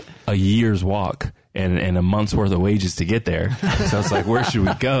probably a year's walk and a month's worth of wages to get there. So it's like, where should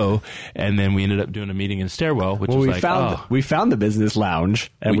we go? And then we ended up doing a meeting in a stairwell, which was like, we found the business lounge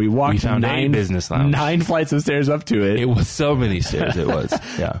and we walked we found a business lounge. 9 flights of stairs up to it. It was so many stairs. It was,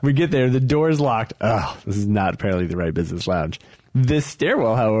 yeah. We get there, the door's locked. Oh, this is not apparently the right business lounge. This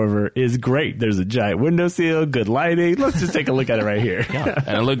stairwell, however, is great. There's a giant window seal, good lighting. Let's just take a look at it right here. Yeah,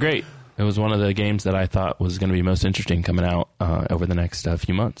 and it looked great. It was one of the games that I thought was going to be most interesting coming out over the next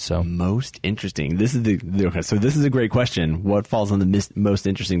few months. So most interesting. This is a great question. What falls on the most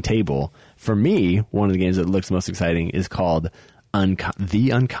interesting table? For me, one of the games that looks most exciting is called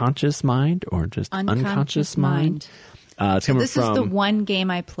The Unconscious Mind, or just Unconscious Mind. It's coming This from. is the one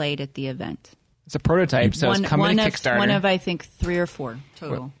game I played at the event. It's a prototype, so it's coming to Kickstarter. One of, I think, 3 or 4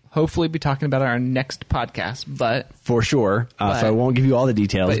 total. Hopefully be talking about it on our next podcast, but For sure. So I won't give you all the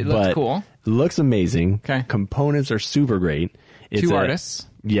details. but it looks cool. It looks amazing. Okay. Components are super great. It's 2 artists.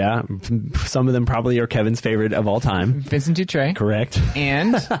 Yeah. Some of them probably are Kevin's favorite of all time. Vincent Dutray. Correct.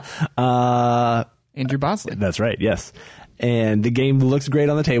 And Andrew Bosley. That's right. Yes. And the game looks great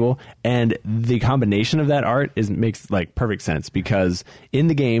on the table, and the combination of that art makes like perfect sense, because in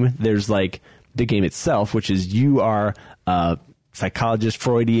the game there's like the game itself, which is you are a psychologist,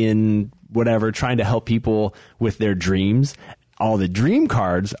 Freudian, whatever, trying to help people with their dreams. All the dream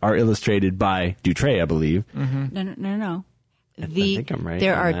cards are illustrated by Dutray, I believe. No. I think I'm right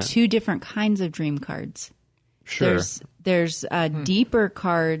There on are that. 2 different kinds of dream cards. Sure. There's deeper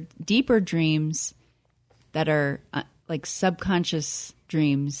dreams that are like subconscious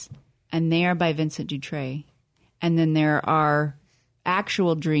dreams, and they are by Vincent Dutray. And then there are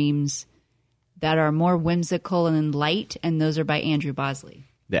actual dreams that are more whimsical and light, and those are by Andrew Bosley.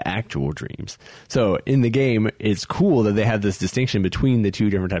 the actual dreams. So in the game, it's cool that they have this distinction between the two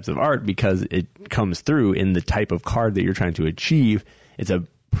different types of art because it comes through in the type of card that you're trying to achieve. It's a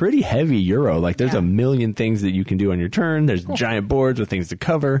pretty heavy Euro. Like there's a million things that you can do on your turn. There's giant boards with things to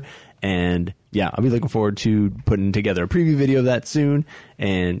cover. And yeah, I'll be looking forward to putting together a preview video of that soon.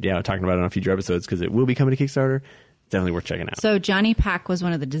 And yeah, talking about it on future episodes because it will be coming to Kickstarter. Definitely worth checking out. So Johnny Pack was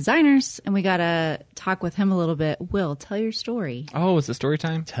one of the designers, and we got to talk with him a little bit. Will, tell your story. Oh, it's a story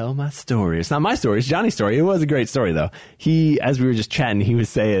time? Tell my story. It's not my story. It's Johnny's story. It was a great story, though. As we were just chatting, he was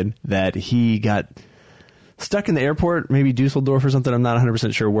saying that he got stuck in the airport, maybe Dusseldorf or something. I'm not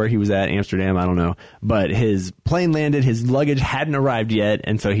 100% sure where he was at. Amsterdam, I don't know. But his plane landed. His luggage hadn't arrived yet,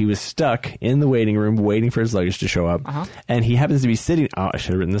 and so he was stuck in the waiting room waiting for his luggage to show up. And he happens to be sitting... Oh, I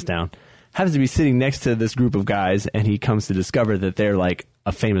should have written this down. Happens to be sitting next to this group of guys, and he comes to discover that they're like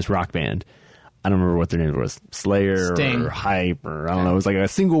a famous rock band. I don't remember what their name was. Slayer Sting. Or Hype or I don't know. It was like a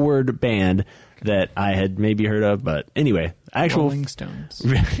single word band that I had maybe heard of. But anyway, actual... Rolling Stones.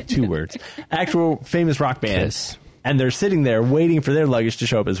 2 words. Actual famous rock band. Kiss. And they're sitting there waiting for their luggage to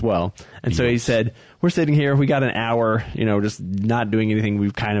show up as well. And so he said, we're sitting here. We got an hour, just not doing anything.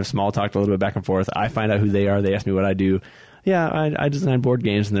 We've kind of small talked a little bit back and forth. I find out who they are. They ask me what I do. Yeah, I design board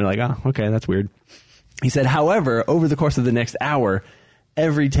games. And they're like, oh, okay, that's weird. He said, however, over the course of the next hour,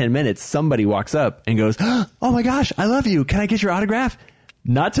 every 10 minutes, somebody walks up and goes, oh my gosh, I love you. Can I get your autograph?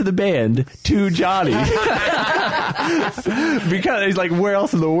 Not to the band, to Johnny. Because he's like, where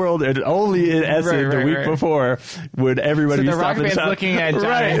else in the world? And only in Essen the week before would everybody So be the rock stopping band's shop. looking at Johnny.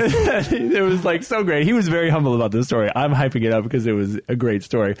 Right. It was like so great. He was very humble about this story. I'm hyping it up because it was a great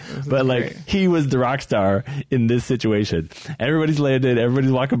story. But like great. he was the rock star in this situation. Everybody's landed.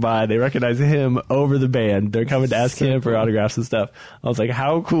 Everybody's walking by. They recognize him over the band. They're coming to ask him for autographs and stuff. I was like,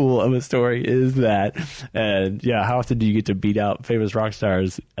 how cool of a story is that? And yeah, how often do you get to beat out famous rock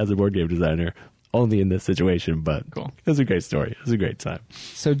stars as a board game designer? Only in this situation, but Cool. It was a great story. It was a great time.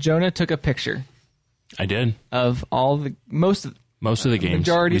 So Jonah took a picture I did. of all the most of Most of the games.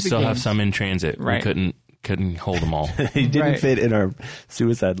 majority We of the still have games. some in transit. Right. We couldn't hold them all. He didn't Right. fit in our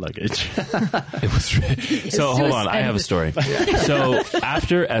suicide luggage. It was so. Hold on, I have a story. So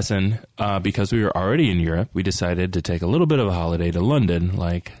after Essen, because we were already in Europe, we decided to take a little bit of a holiday to London,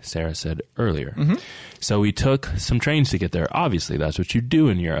 like Sarah said earlier. So we took some trains to get there. Obviously, that's what you do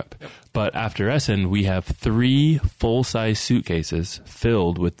in Europe. But after Essen, we have 3 full-size suitcases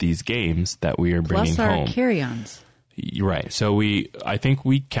filled with these games that we are bringing Plus our home. carry-ons. You're right. So I think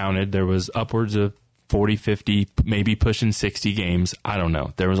we counted, there was upwards of 40, 50, maybe pushing 60 games. I don't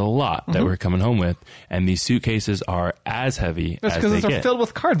know. There was a lot that we're coming home with, and these suitcases are as heavy That's as because they they're get. filled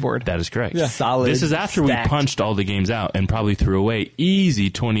with cardboard. That is correct. Yeah. Solid, This is after stacked. we punched all the games out and probably threw away easy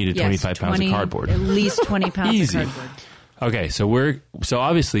 20 to Yes, 25 pounds of cardboard. At least 20 pounds Easy. of cardboard. Okay, so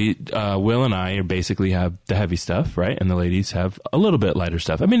obviously Will and I basically have the heavy stuff, right? And the ladies have a little bit lighter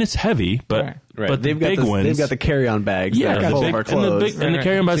stuff. I mean, it's heavy, but Right. Right. but they've the big got ones. They've got the carry-on bags. Yeah, that are the full big, of our and clothes. the Right.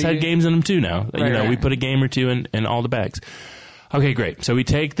 carry-on bags So had you- games in them too now. Right, right. We put a game or two in all the bags. Okay, great. So we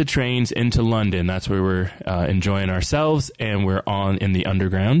take the trains into London. That's where we're enjoying ourselves, and we're in the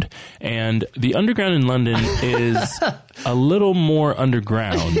underground. And the underground in London is a little more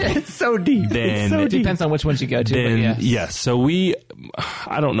underground It's so deep. Then- It's so It deep. Depends on which ones you go to. than but yes. So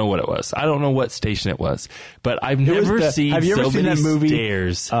I don't know what it was. I don't know what station it was, but I've It was never the- seen have you ever so seen many that movie,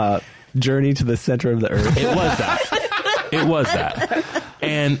 stairs. Journey to the Center of the Earth. It was that. It was that.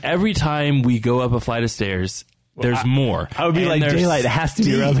 And every time we go up a flight of stairs, there's more. I would be And like, there's daylight has to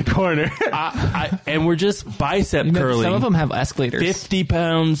be around the corner. and we're just bicep curling. some of them have escalators. 50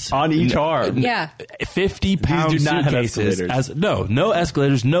 pounds On each arm. Yeah. 50 pound do not have suitcases. escalators. No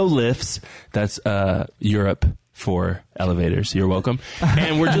escalators, no lifts. That's Europe for elevators. You're welcome.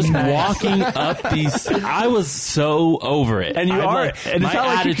 And we're just walking up these. I was so over it. And you I'm are. like, And it's my not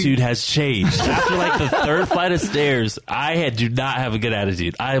like you attitude has changed. After like the 3rd flight of stairs, I do not have a good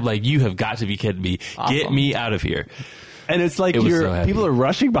attitude. I'm like, you have got to be kidding me. Get me out of here. And it's like It was so heavy. people are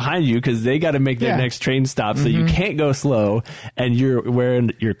rushing behind you because they got to make their Yeah. next train stop, so you can't go slow. And you're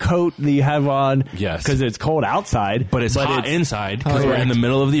wearing your coat that you have on, Yes. because it's cold outside, But it's hot inside because we're in the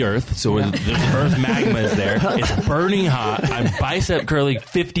middle of the earth. So the earth magma is there. It's burning hot. I'm bicep curling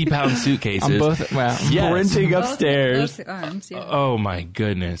 50-pound suitcases. On both. Wow. sprinting upstairs. Both arms, yeah. Oh my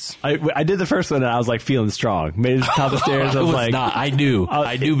goodness. I did the first one and I was like feeling strong. Made it to the top of the stairs. I It was was like, not. I knew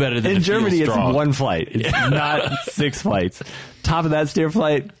better than in to feel Germany. It's strong. one flight. It's not 6 flights. Top of that stair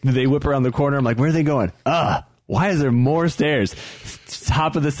flight, they whip around the corner. I'm like, where are they going? why is there more stairs?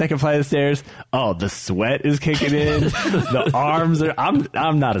 Top of the second flight of stairs. Oh, the sweat is kicking in. The arms are.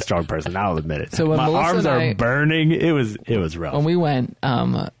 I'm not a strong person. I'll admit it. So when my Melissa arms and are I- burning. It was rough. When we went,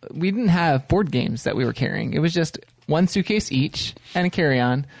 we didn't have board games that we were carrying. It was just one suitcase each and a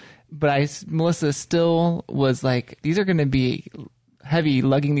carry-on. But Melissa still was like, these are going to be heavy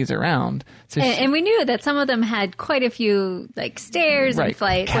lugging these around. So And we knew that some of them had quite a few like stairs Right. and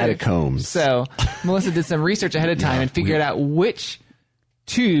flights. Catacombs. So Melissa did some research ahead of time and figured out which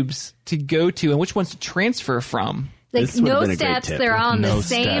tubes to go to and which ones to transfer from. Like This would've no been a great steps, tip. they're all on No the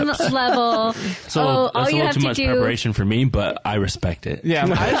same steps. level. So all that's a you little have too to much do. preparation for me, but I respect it. Yeah,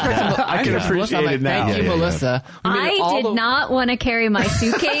 I can appreciate it now. Thank you, Yeah, yeah, Melissa. We made it I all did not want to carry my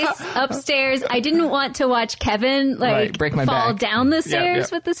suitcase upstairs. I didn't want to watch Kevin Right, break my fall back. down the stairs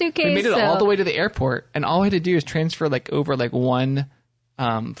yeah. with the suitcase. We made it all so- the way to the airport, and all we had to do is transfer like over like one,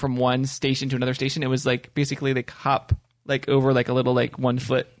 from one station to another station. It was like basically like hop like over like a little like 1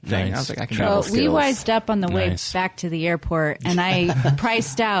 foot thing. Nice. I was like, I can Travel Well, we skills. wised up on the way Nice. back to the airport, and I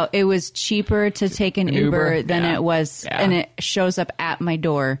priced out. It was cheaper to take an Uber than Yeah. it was, Yeah. and it shows up at my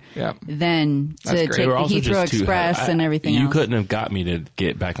door Yep. than That's to great. take They were the also Heathrow just too Express heavy. and everything You else. couldn't have got me to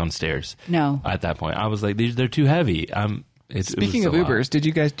get back on stairs. No. At that point, I was like, they're too heavy. Speaking of Ubers, did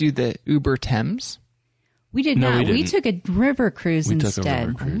you guys do the Uber Thames? We did No, not. we We didn't. took a river cruise we instead. took a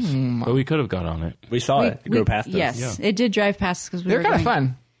river cruise, but we could have got on it. we saw it go past us. Yes, it did drive past because we They're were kind of going-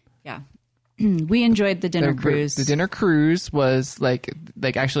 fun. Yeah, we enjoyed the dinner cruise. The dinner cruise was like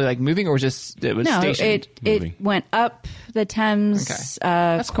actually like moving, or was just it was No, stationed. it moving. went up the Thames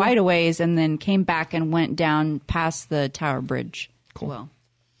Okay. quite a ways, and then came back and went down past the Tower Bridge. Cool. Well,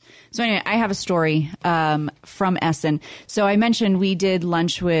 so anyway, I have a story from Essen. So I mentioned we did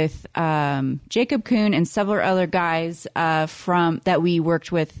lunch with Jacob Kuhn and several other guys from that we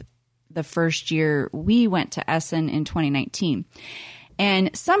worked with the first year we went to Essen in 2019.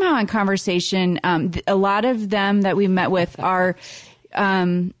 And somehow in conversation, a lot of them that we met with are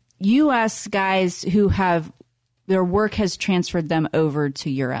U.S. guys who have their work has transferred them over to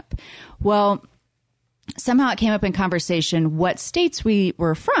Europe. Well, somehow it came up in conversation what states we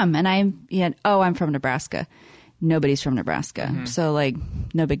were from. And I'm from Nebraska. Nobody's from Nebraska. So like,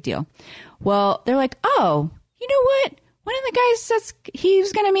 no big deal. Well, they're like, oh, you know what? One of the guys says he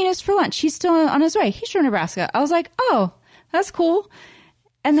was going to meet us for lunch. He's still on his way. He's from Nebraska. I was like, oh, that's cool.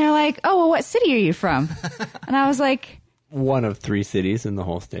 And they're like, oh, well, what city are you from? And I was like, One of 3 cities in the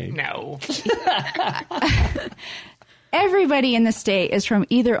whole state. no. everybody in the state is from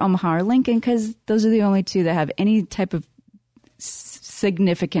either Omaha or Lincoln because those are the only 2 that have any type of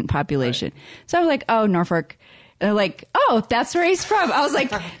significant population. So I was like, oh, Norfolk. And they're like, oh, that's where he's from. I was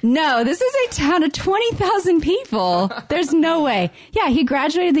like, no, this is a town of 20,000 people. There's no way. Yeah, he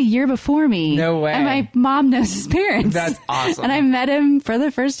graduated the year before me. No way. And my mom knows his parents. That's awesome. And I met him for the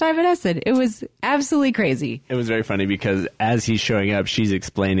first time at Essen. It was absolutely crazy. It was very funny because as he's showing up, she's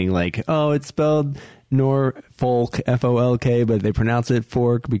explaining like, oh, it's spelled Norfolk, F-O-L-K, but they pronounce it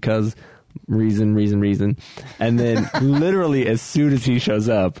fork because reason. And then literally as soon as he shows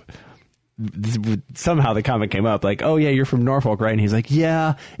up, somehow the comment came up like, oh yeah, you're from Norfolk, right? And he's like,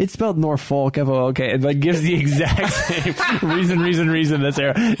 yeah, it's spelled Norfolk, F-O-L-K, and like gives the exact same reason that's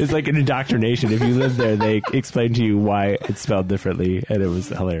there. It's like an indoctrination. If you live there, they explain to you why it's spelled differently, and it was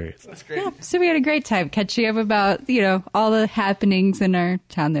hilarious. Yeah, so we had a great time catching up about, all the happenings in our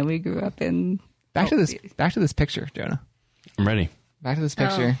town that we grew up in. Back to this picture, Jonah. I'm ready. Back to this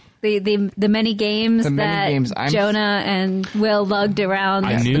picture. The many games The many that games. Jonah and Will lugged around.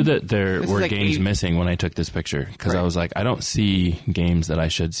 I knew that there This is were like games 80 missing when I took this picture because I Right. was like, I don't see games that I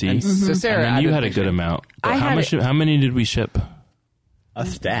should see. And so Sarah and then you added had the a good picture. amount. I How had much? How many did we ship? A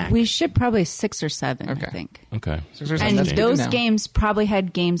stack. We shipped probably 6 or 7, I Okay. think. Okay. And That's good to those know. games probably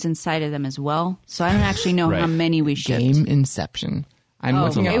had games inside of them as well. So I don't actually know Right. how many we shipped. Game Inception. I'm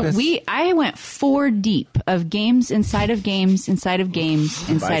looking at this. I went 4 deep of games inside of games inside of games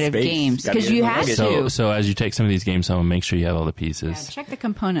inside of space. games Gotta because get you it had luggage. to. So as you take some of these games home, make sure you have all the pieces. Check the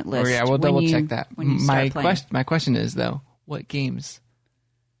component list. Oh yeah, we'll when double you- check that. when you start playing. My question is though, what games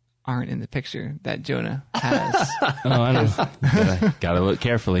aren't in the picture that Jonah has? Oh, I know. Gotta look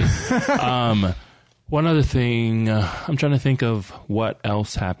carefully. One other thing, I'm trying to think of what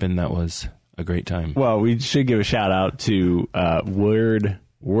else happened that was a great time. Well, we should give a shout out to Wordcraft.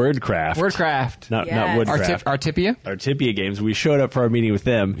 Wordcraft. Not Yes. Woodcraft. Artipia? Artipia Games. We showed up for our meeting with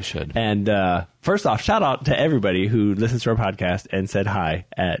them. We should. And first off, shout out to everybody who listens to our podcast and said hi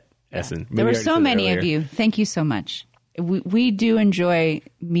at Essen. There Maybe were I already so said that many of earlier. you. Thank you so much. We do enjoy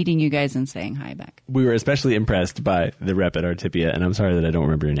meeting you guys and saying hi back. We were especially impressed by the rep at Artipia, and I'm sorry that I don't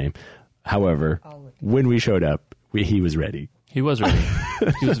remember your name. However, when we showed up, he was ready. He was ready.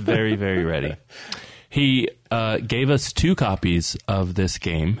 He was very, very ready. He gave us 2 copies of this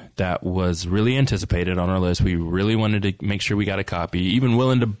game that was really anticipated on our list. We really wanted to make sure we got a copy, even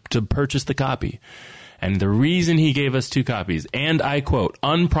willing to purchase the copy. And the reason he gave us 2 copies, and I quote,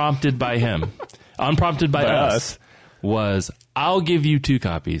 unprompted by him, unprompted by us, was, I'll give you 2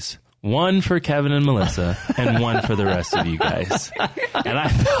 copies. One for Kevin and Melissa, and one for the rest of you guys. And I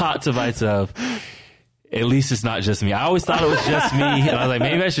thought to myself, at least it's not just me. I always thought it was just me. And I was like,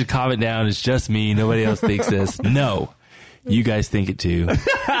 maybe I should calm it down. It's just me. Nobody else thinks this. No. You guys think it too.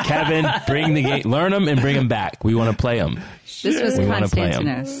 Kevin, bring the game. Learn them and bring them back. We want to play them. This was We wanna play 'em.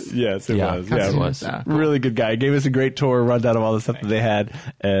 Constantinos. Yes, it was. Yeah, Yeah, it was. Really good guy. Gave us a great tour, rundown of all the stuff that they had,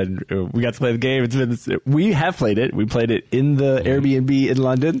 and we got to play the game. We have played it. We played it in the Airbnb in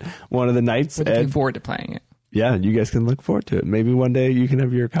London one of the nights. We're looking and forward to playing it. yeah, you guys can look forward to it. Maybe one day you can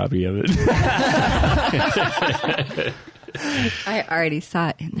have your copy of it. I already saw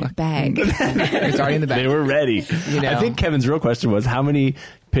it in the bag. It's already in the They back. were ready. know. I think Kevin's real question was how many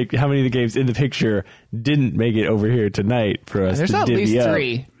of the games in the picture didn't make it over here tonight for us There's to at divvy least up.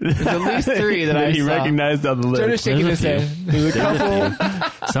 3. There's at least 3 that I he saw. recognized on the list. Jonah's shaking his There's a head. few. There's a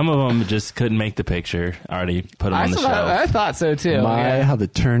couple. Some of them just couldn't make the picture. I already put them on the I shelf. thought so too. My, yeah. how the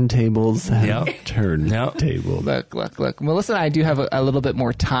turntables have Yep. turntables. Look. Melissa and I do have a little bit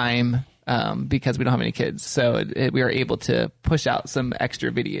more time because we don't have any kids. So we are able to push out some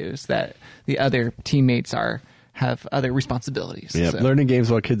extra videos that the other teammates have other responsibilities. Yeah, So. learning games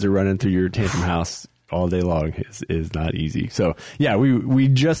while kids are running through your tantrum house all day long is not easy. So yeah, we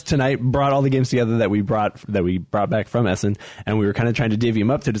just tonight brought all the games together that we brought back from Essen, and we were kind of trying to divvy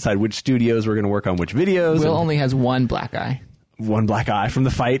them up to decide which studios were going to work on which videos. Will and only has one black eye. one black eye from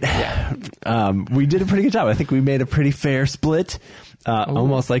the fight. We did a pretty good job. I think we made a pretty fair split,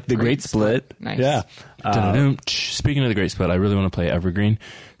 almost like the Great Split. Nice. Yeah. Dun-dun-dun. Speaking of the Great Split, I really want to play Evergreen.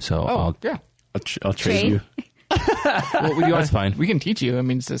 So Yeah. I'll trade Trade? you. Well, That's fine. We can teach you. I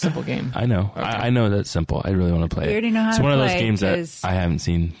mean, it's a simple game. I know. I know that's simple. I really want to play We it. already know how it's to one of those play, games that 'cause I haven't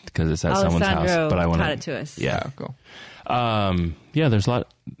seen because it's at someone's house. Alessandro But I want taught it to us. Yeah. Cool. Yeah, there's a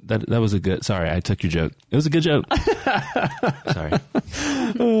lot. That was a good. Sorry, I took your joke. It was a good joke. Sorry.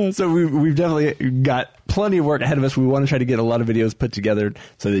 So we've definitely got plenty of work ahead of us. We want to try to get a lot of videos put together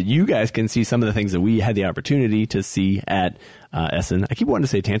so that you guys can see some of the things that we had the opportunity to see at Essen. I keep wanting to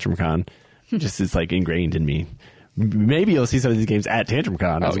say TantrumCon. Just it's like ingrained in me. Maybe you'll see some of these games at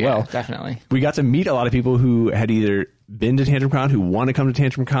TantrumCon as well. Definitely. We got to meet a lot of people who had either been to TantrumCon, who want to come to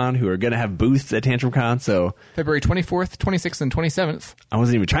TantrumCon, who are going to have booths at TantrumCon. So February 24th, 26th, and 27th. I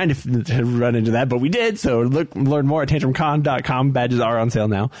wasn't even trying to run into that, but we did. So learn more at tantrumcon.com. Badges are on sale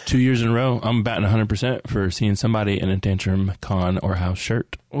now. 2 years in a row, I'm batting 100% for seeing somebody in a Tantrum Con or house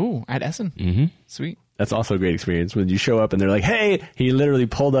shirt. Ooh, at Essen. Mm-hmm. Sweet. That's also a great experience when you show up and they're like, hey, he literally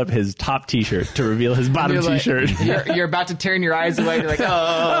pulled up his top t-shirt to reveal his bottom You're like- t-shirt. You're about to turn your eyes away. You're like,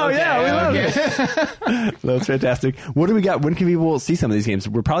 oh, okay, yeah, we love okay. That's fantastic. What do we got? When can people see some of these games?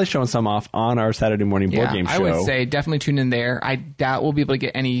 We're probably showing some off on our Saturday morning board game show. I would say definitely tune in there. I doubt we'll be able to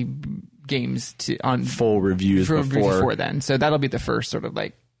get any games on full reviews before then. So that'll be the first sort of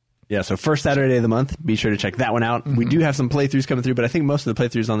like. Yeah, so first Saturday of the month, be sure to check that one out. We do have some playthroughs coming through, but I think most of the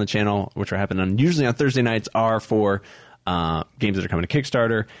playthroughs on the channel, which are happening usually on Thursday nights, are for games that are coming to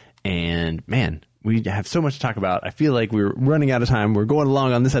Kickstarter. And man, we have so much to talk about. I feel like we're running out of time. We're going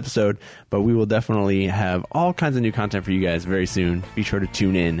along on this episode, but we will definitely have all kinds of new content for you guys very soon. Be sure to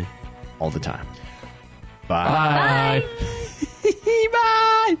tune in all the time. Bye.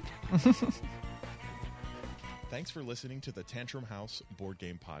 Bye. Bye. Thanks for listening to the Tantrum House Board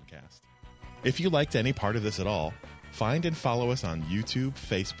Game Podcast. If you liked any part of this at all, find and follow us on YouTube,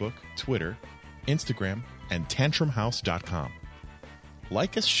 Facebook, Twitter, Instagram, and tantrumhouse.com.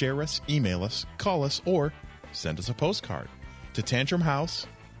 Like us, share us, email us, call us, or send us a postcard to Tantrum House,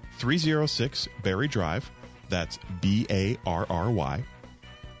 306 Berry Drive, that's Barry,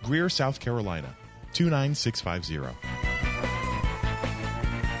 Greer, South Carolina, 29650.